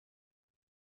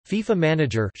FIFA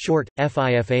Manager short,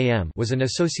 FIFAM was an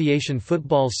association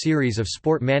football series of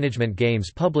sport management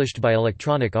games published by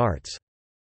Electronic Arts.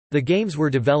 The games were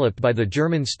developed by the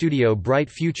German studio Bright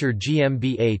Future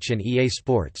GmbH and EA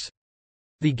Sports.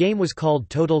 The game was called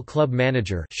Total Club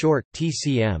Manager short,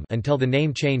 TCM until the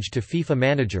name changed to FIFA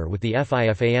Manager with the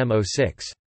FIFAM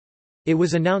 06. It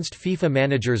was announced FIFA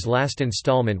Manager's last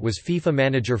installment was FIFA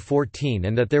Manager 14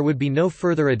 and that there would be no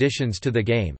further additions to the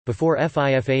game. Before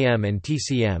FIFAM and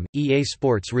TCM, EA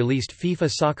Sports released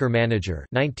FIFA Soccer Manager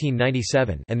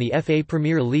 1997 and the FA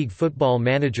Premier League Football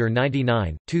Manager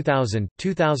 99, 2000,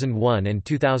 2001 and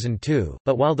 2002,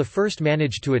 but while the first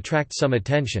managed to attract some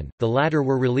attention, the latter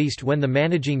were released when the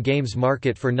managing games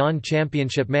market for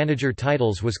non-championship manager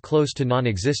titles was close to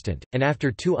non-existent, and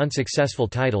after two unsuccessful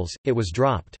titles, it was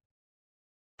dropped.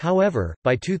 However,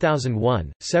 by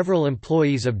 2001, several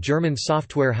employees of German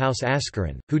software house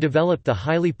Ascaron, who developed the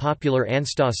highly popular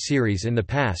Anstoss series in the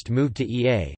past, moved to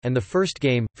EA, and the first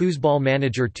game, Fußball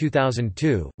Manager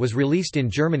 2002, was released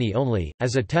in Germany only,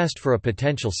 as a test for a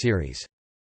potential series.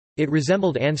 It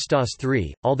resembled Anstoss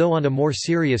 3, although on a more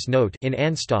serious note. In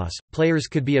Anstoss, players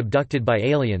could be abducted by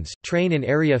aliens, train in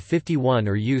Area 51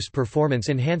 or use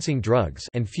performance-enhancing drugs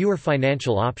and fewer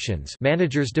financial options.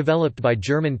 Managers developed by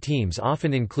German teams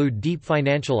often include deep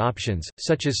financial options,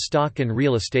 such as stock and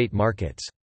real estate markets.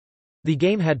 The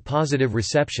game had positive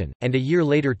reception, and a year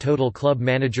later Total Club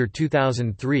Manager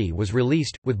 2003 was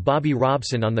released, with Bobby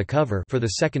Robson on the cover for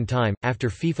the second time, after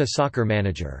FIFA Soccer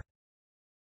Manager.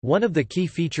 One of the key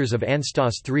features of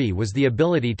Anstoss 3 was the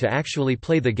ability to actually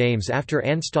play the games after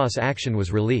Anstoss Action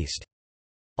was released.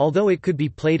 Although it could be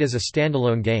played as a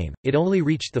standalone game, it only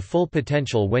reached the full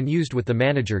potential when used with the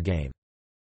Manager game.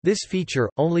 This feature,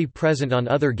 only present on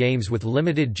other games with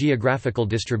limited geographical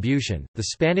distribution, the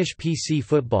Spanish PC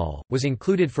Football, was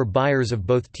included for buyers of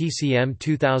both TCM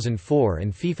 2004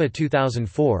 and FIFA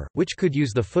 2004, which could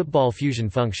use the Football Fusion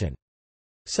function.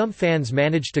 Some fans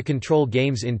managed to control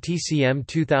games in TCM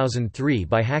 2003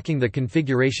 by hacking the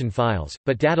configuration files,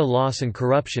 but data loss and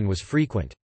corruption was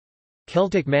frequent.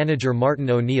 Celtic manager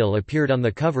Martin O'Neill appeared on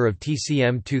the cover of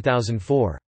TCM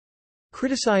 2004.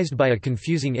 Criticized by a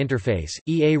confusing interface,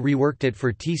 EA reworked it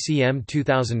for TCM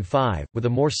 2005, with a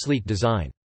more sleek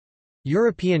design.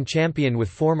 European champion with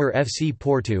former FC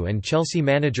Porto and Chelsea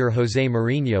manager José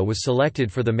Mourinho was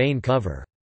selected for the main cover.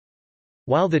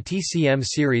 While the TCM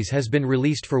series has been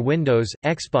released for Windows,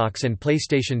 Xbox and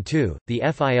PlayStation 2, the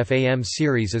FIFAM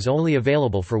series is only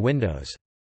available for Windows.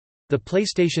 The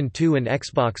PlayStation 2 and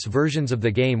Xbox versions of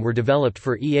the game were developed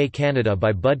for EA Canada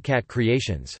by Budcat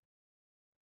Creations.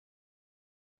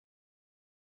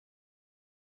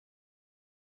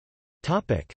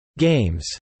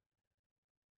 Games.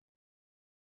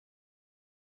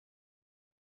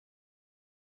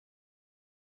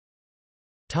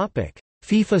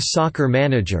 FIFA Soccer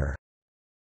Manager.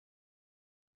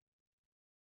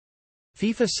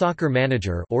 FIFA Soccer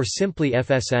Manager, or simply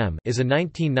FSM, is a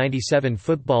 1997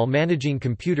 football managing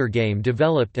computer game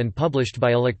developed and published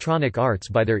by Electronic Arts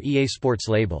by their EA Sports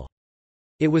label.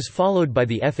 It was followed by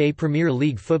the FA Premier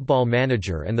League Football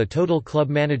Manager and the Total Club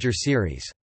Manager series.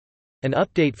 An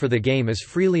update for the game is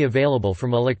freely available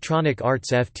from Electronic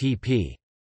Arts FTP.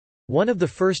 One of the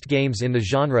first games in the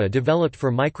genre developed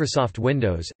for Microsoft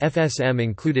Windows, FSM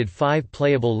included 5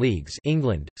 playable leagues: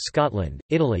 England, Scotland,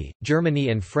 Italy, Germany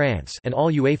and France, and all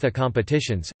UEFA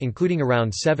competitions, including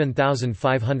around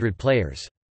 7,500 players.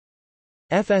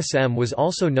 FSM was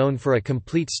also known for a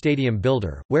complete stadium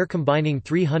builder, where combining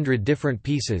 300 different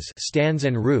pieces, stands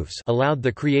and roofs, allowed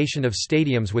the creation of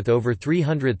stadiums with over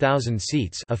 300,000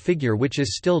 seats, a figure which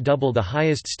is still double the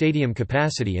highest stadium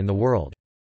capacity in the world.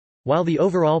 While the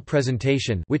overall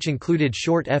presentation, which included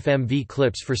short FMV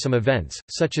clips for some events,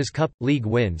 such as Cup, League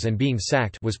wins and being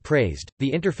sacked, was praised,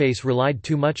 the interface relied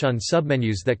too much on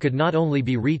submenus that could not only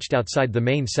be reached outside the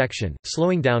main section,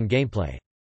 slowing down gameplay.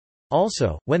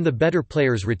 Also, when the better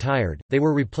players retired, they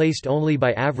were replaced only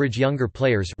by average younger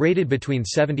players rated between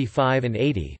 75 and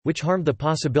 80, which harmed the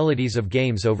possibilities of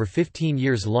games over 15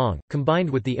 years long, combined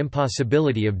with the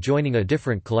impossibility of joining a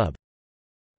different club.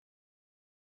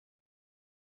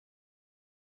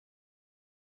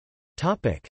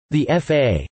 The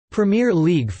FA Premier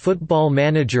League Football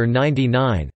Manager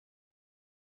 99.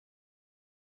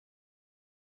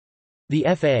 The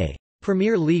FA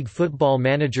Premier League Football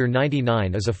Manager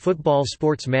 99 is a football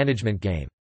sports management game.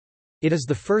 It is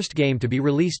the first game to be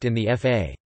released in the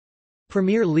FA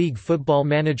Premier League Football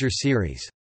Manager series.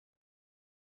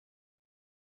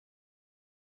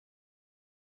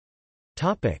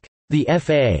 The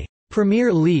FA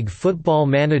Premier League Football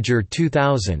Manager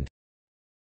 2000.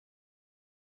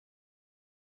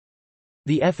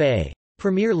 The FA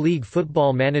Premier League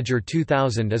Football Manager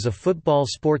 2000 is a football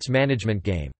sports management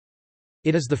game.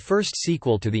 It is the first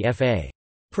sequel to the FA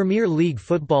Premier League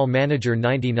Football Manager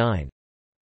 99.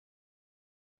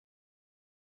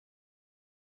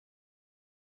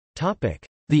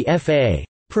 The FA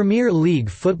Premier League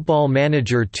Football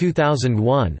Manager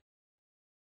 2001.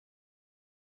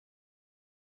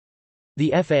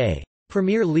 The FA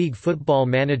Premier League Football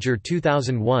Manager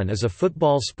 2001 is a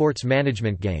football sports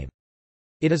management game.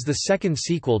 It is the second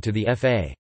sequel to the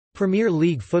FA Premier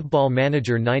League Football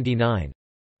Manager 99.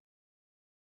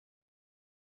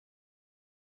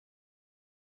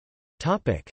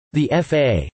 The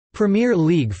FA Premier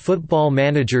League Football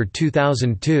Manager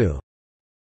 2002.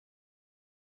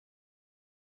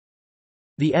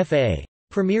 The FA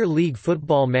Premier League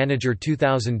Football Manager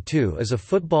 2002 is a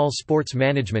football sports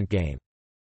management game.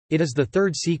 It is the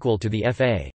third sequel to the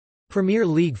FA Premier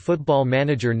League Football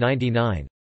Manager 99.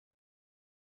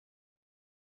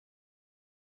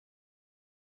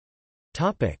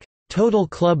 Total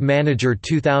Club Manager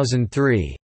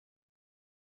 2003.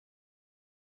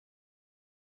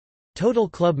 Total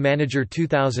Club Manager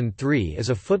 2003 is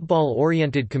a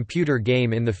football-oriented computer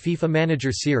game in the FIFA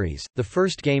Manager series, the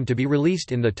first game to be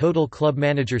released in the Total Club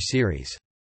Manager series.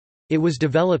 It was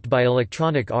developed by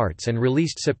Electronic Arts and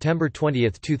released September 20,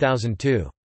 2002.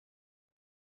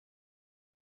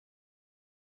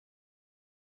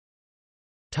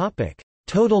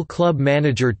 Total Club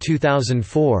Manager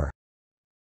 2004.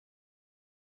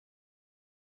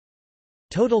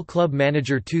 Total Club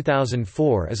Manager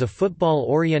 2004 is a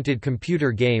football-oriented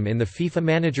computer game in the FIFA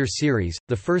Manager series,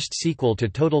 the first sequel to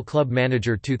Total Club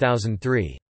Manager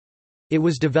 2003. It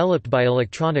was developed by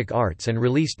Electronic Arts and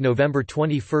released November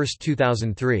 21,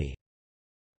 2003.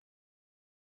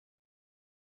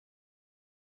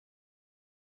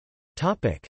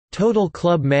 Total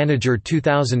Club Manager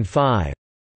 2005.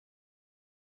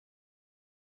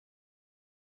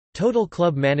 Total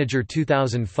Club Manager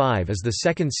 2005 is the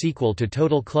second sequel to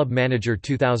Total Club Manager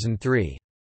 2003.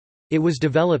 It was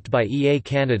developed by EA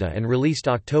Canada and released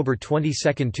October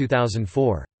 22,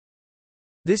 2004.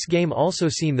 This game also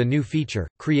seen the new feature,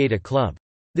 Create a Club.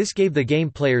 This gave the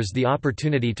game players the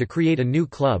opportunity to create a new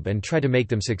club and try to make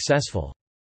them successful.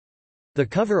 The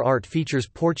cover art features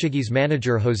Portuguese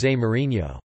manager José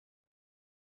Mourinho.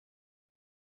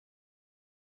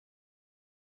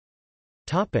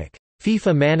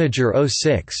 FIFA Manager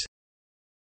 06.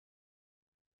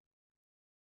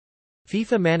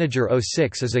 FIFA Manager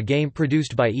 06 is a game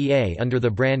produced by EA under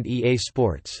the brand EA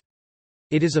Sports.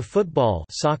 It is a football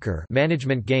soccer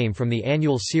management game from the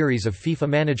annual series of FIFA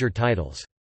Manager titles.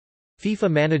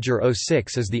 FIFA Manager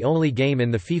 06 is the only game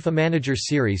in the FIFA Manager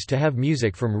series to have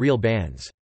music from real bands.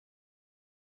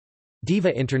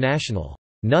 Diva International,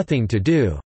 Nothing to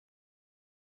Do.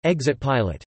 Exit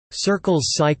Pilot,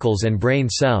 Circles, Cycles and Brain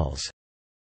Cells.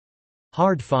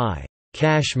 Hard Fi,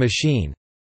 Cash Machine.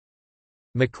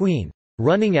 McQueen,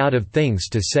 Running Out of Things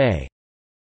to Say.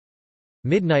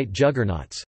 Midnight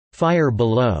Juggernauts, Fire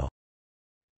Below.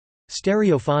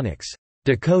 Stereophonics,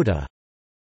 Dakota.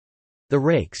 The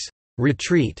Rakes,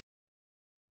 Retreat.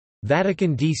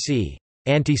 Vatican DC,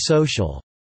 Antisocial.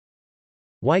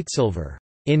 Whitesilver,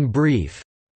 In Brief.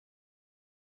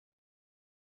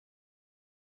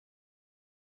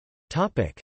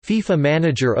 FIFA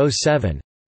Manager 07.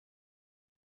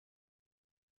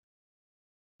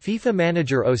 FIFA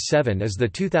Manager 07 is the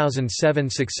 2007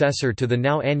 successor to the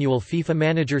now annual FIFA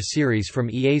Manager series from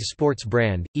EA's sports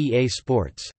brand, EA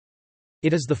Sports.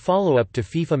 It is the follow-up to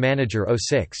FIFA Manager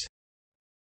 06.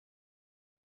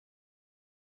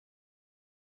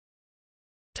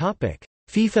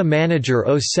 FIFA Manager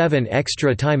 07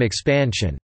 Extra Time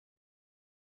Expansion.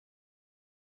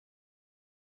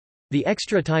 The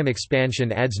Extra Time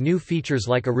expansion adds new features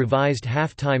like a revised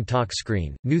half-time talk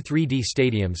screen, new 3D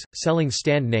stadiums, selling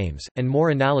stand names, and more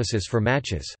analysis for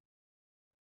matches.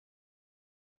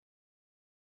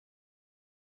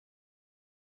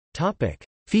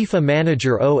 FIFA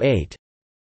Manager 08.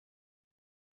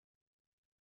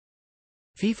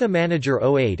 FIFA Manager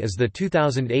 08 is the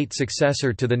 2008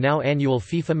 successor to the now annual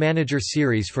FIFA Manager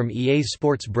series from EA's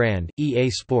sports brand, EA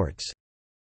Sports.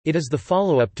 It is the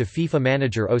follow-up to FIFA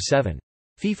Manager 07.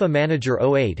 FIFA Manager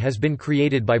 08 has been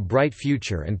created by Bright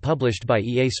Future and published by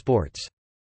EA Sports.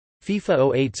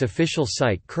 FIFA 08's official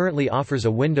site currently offers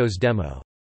a Windows demo.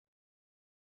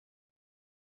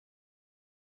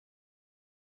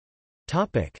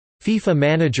 FIFA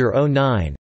Manager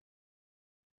 09.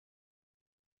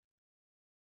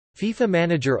 FIFA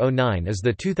Manager 09 is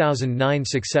the 2009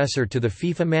 successor to the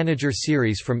FIFA Manager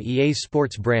series from EA's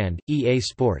sports brand, EA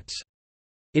Sports.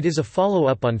 It is a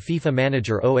follow-up on FIFA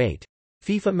Manager 08.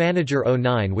 FIFA Manager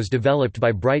 09 was developed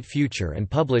by Bright Future and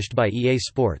published by EA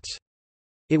Sports.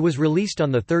 It was released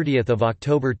on 30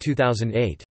 October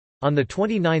 2008. On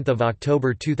 29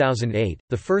 October 2008,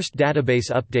 the first database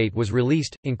update was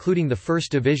released, including the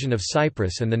First Division of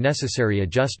Cyprus and the necessary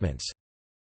adjustments.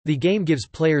 The game gives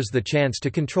players the chance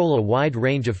to control a wide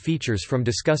range of features from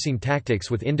discussing tactics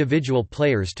with individual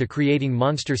players to creating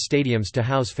monster stadiums to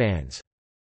house fans.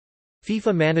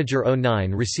 FIFA Manager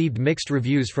 09 received mixed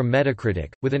reviews from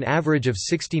Metacritic, with an average of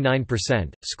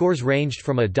 69%. Scores ranged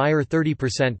from a dire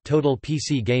 30% total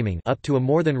PC gaming up to a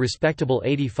more than respectable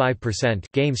 85%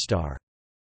 GameStar.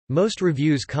 Most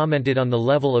reviews commented on the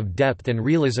level of depth and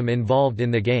realism involved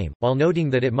in the game, while noting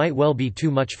that it might well be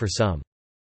too much for some.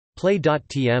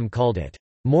 Play.tm called it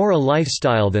more a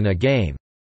lifestyle than a game,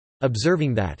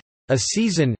 observing that a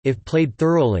season, if played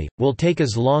thoroughly, will take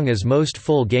as long as most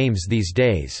full games these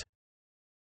days.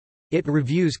 It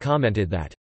reviews commented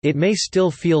that, "It may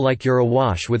still feel like you're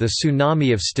awash with a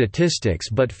tsunami of statistics,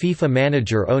 but FIFA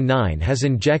Manager 09 has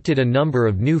injected a number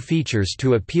of new features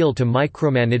to appeal to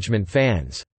micromanagement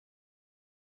fans."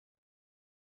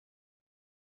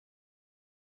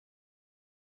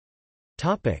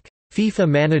 FIFA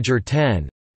Manager 10.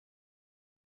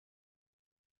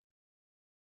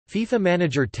 FIFA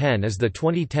Manager 10 is the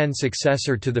 2010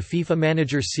 successor to the FIFA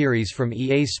Manager series from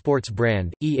EA Sports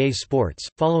brand, EA Sports,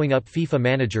 following up FIFA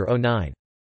Manager 09.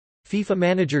 FIFA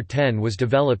Manager 10 was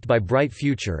developed by Bright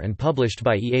Future and published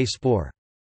by EA Sport.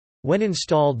 When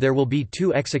installed, there will be two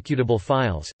executable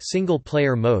files,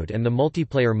 single-player mode and the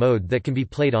multiplayer mode that can be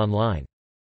played online.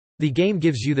 The game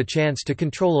gives you the chance to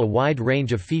control a wide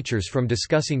range of features from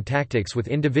discussing tactics with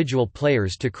individual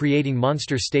players to creating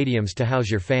monster stadiums to house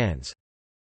your fans.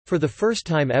 For the first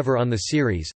time ever on the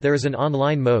series, there is an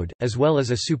online mode, as well as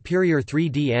a superior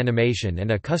 3D animation and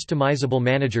a customizable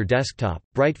manager desktop.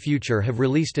 Bright Future have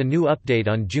released a new update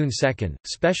on June 2,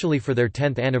 specially for their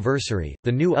 10th anniversary.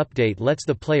 The new update lets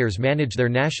the players manage their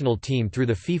national team through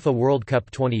the FIFA World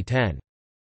Cup 2010.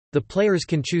 The players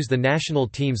can choose the national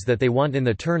teams that they want in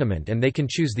the tournament, and they can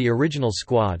choose the original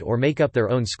squad or make up their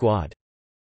own squad.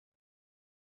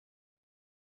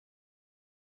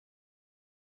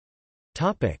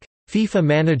 FIFA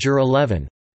Manager 11.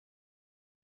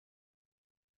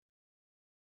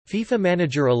 FIFA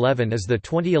Manager 11 is the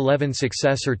 2011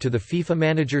 successor to the FIFA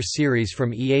Manager series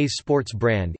from EA Sports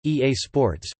brand, EA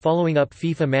Sports, following up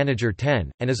FIFA Manager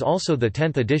 10, and is also the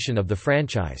 10th edition of the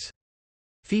franchise.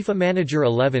 FIFA Manager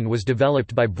 11 was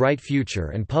developed by Bright Future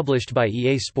and published by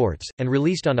EA Sports, and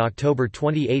released on October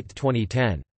 28,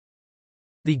 2010.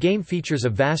 The game features a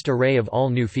vast array of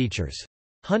all-new features.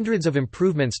 Hundreds of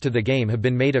improvements to the game have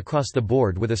been made across the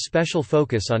board with a special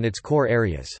focus on its core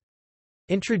areas.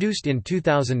 Introduced in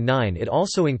 2009, it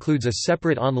also includes a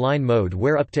separate online mode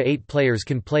where up to 8 players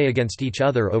can play against each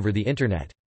other over the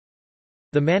Internet.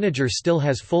 The manager still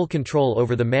has full control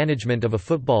over the management of a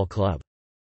football club.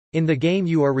 In the game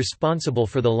you are responsible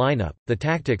for the lineup, the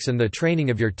tactics and the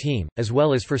training of your team, as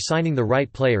well as for signing the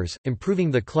right players, improving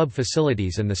the club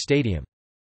facilities and the stadium.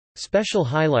 Special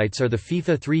highlights are the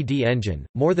FIFA 3D engine,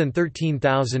 more than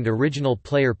 13,000 original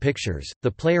player pictures,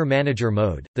 the Player Manager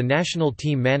mode, the National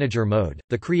Team Manager mode,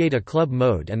 the Create a Club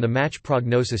mode and the Match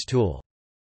Prognosis tool.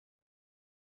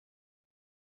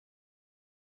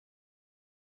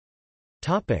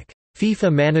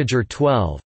 FIFA Manager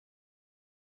 12.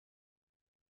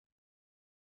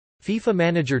 FIFA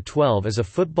Manager 12 is a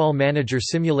football manager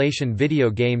simulation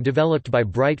video game developed by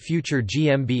Bright Future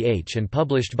GmbH and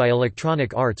published by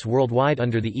Electronic Arts Worldwide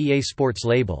under the EA Sports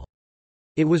label.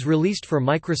 It was released for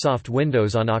Microsoft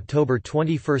Windows on October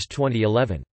 21,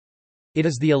 2011. It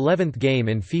is the 11th game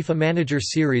in FIFA Manager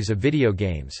series of video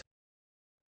games.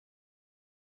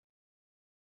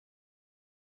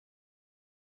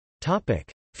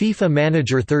 FIFA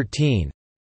Manager 13.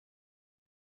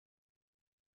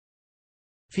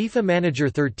 FIFA Manager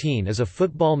 13 is a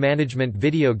football management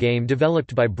video game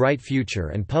developed by Bright Future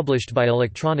and published by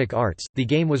Electronic Arts. The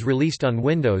game was released on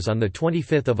Windows on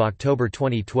 25 October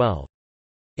 2012.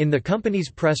 In the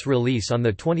company's press release on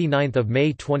 29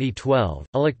 May 2012,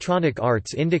 Electronic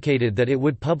Arts indicated that it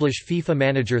would publish FIFA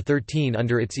Manager 13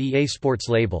 under its EA Sports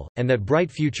label, and that Bright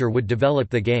Future would develop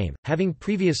the game, having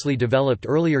previously developed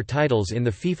earlier titles in the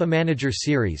FIFA Manager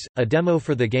series. A demo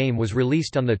for the game was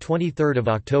released on 23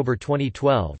 October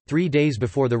 2012, 3 days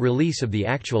before the release of the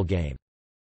actual game.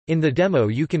 In the demo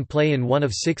you can play in one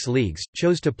of 6 leagues,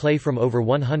 chose to play from over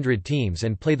 100 teams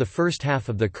and play the first half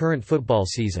of the current football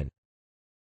season.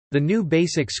 The new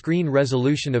basic screen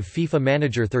resolution of FIFA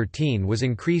Manager 13 was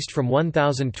increased from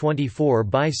 1024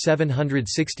 by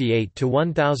 768 to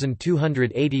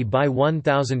 1280 by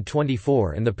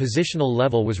 1024 and the positional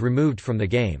level was removed from the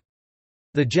game.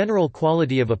 The general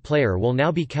quality of a player will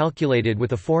now be calculated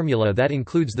with a formula that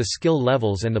includes the skill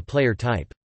levels and the player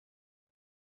type.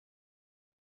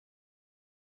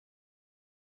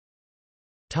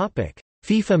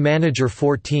 FIFA Manager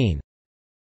 14.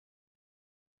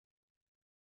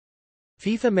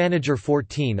 FIFA Manager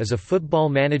 14 is a football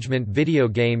management video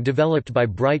game developed by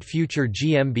Bright Future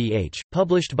GmbH,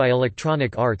 published by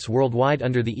Electronic Arts worldwide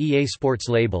under the EA Sports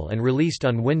label and released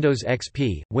on Windows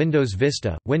XP, Windows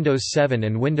Vista, Windows 7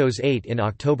 and Windows 8 in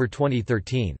October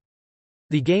 2013.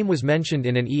 The game was mentioned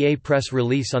in an EA press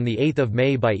release on 8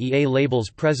 May by EA Label's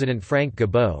president Frank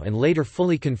Gabot and later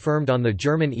fully confirmed on the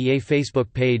German EA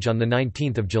Facebook page on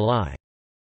 19 July.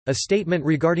 A statement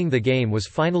regarding the game was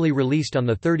finally released on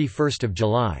 31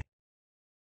 July.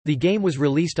 The game was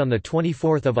released on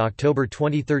 24 October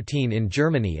 2013 in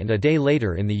Germany and a day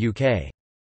later in the UK.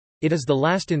 It is the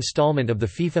last installment of the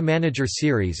FIFA Manager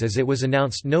series as it was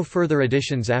announced no further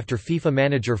editions after FIFA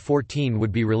Manager 14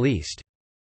 would be released.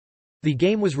 The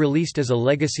game was released as a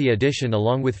Legacy Edition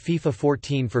along with FIFA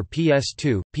 14 for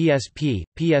PS2, PSP,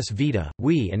 PS Vita,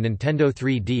 Wii and Nintendo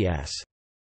 3DS.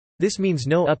 This means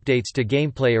no updates to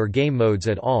gameplay or game modes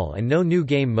at all and no new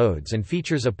game modes and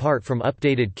features apart from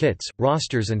updated kits,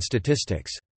 rosters and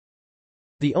statistics.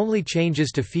 The only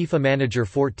changes to FIFA Manager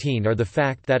 14 are the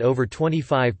fact that over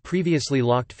 25 previously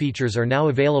locked features are now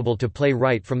available to play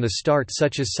right from the start,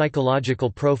 such as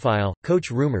psychological profile, coach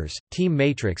rumors, team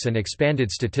matrix and expanded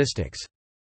statistics.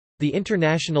 The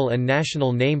international and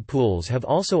national name pools have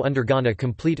also undergone a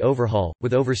complete overhaul,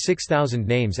 with over 6,000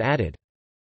 names added.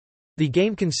 The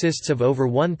game consists of over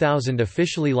 1,000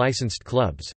 officially licensed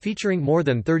clubs, featuring more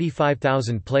than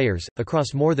 35,000 players,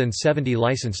 across more than 70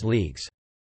 licensed leagues.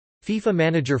 FIFA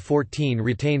Manager 14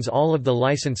 retains all of the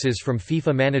licenses from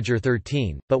FIFA Manager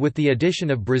 13, but with the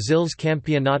addition of Brazil's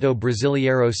Campeonato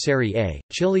Brasileiro Série A,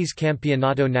 Chile's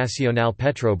Campeonato Nacional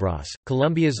Petrobras,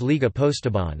 Colombia's Liga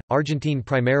Postobon, Argentine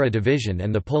Primera Division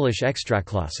and the Polish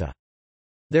Ekstraklasa.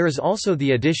 There is also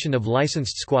the addition of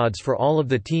licensed squads for all of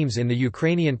the teams in the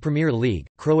Ukrainian Premier League,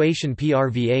 Croatian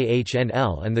Prva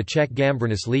HNL and the Czech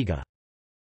Gambrinus Liga.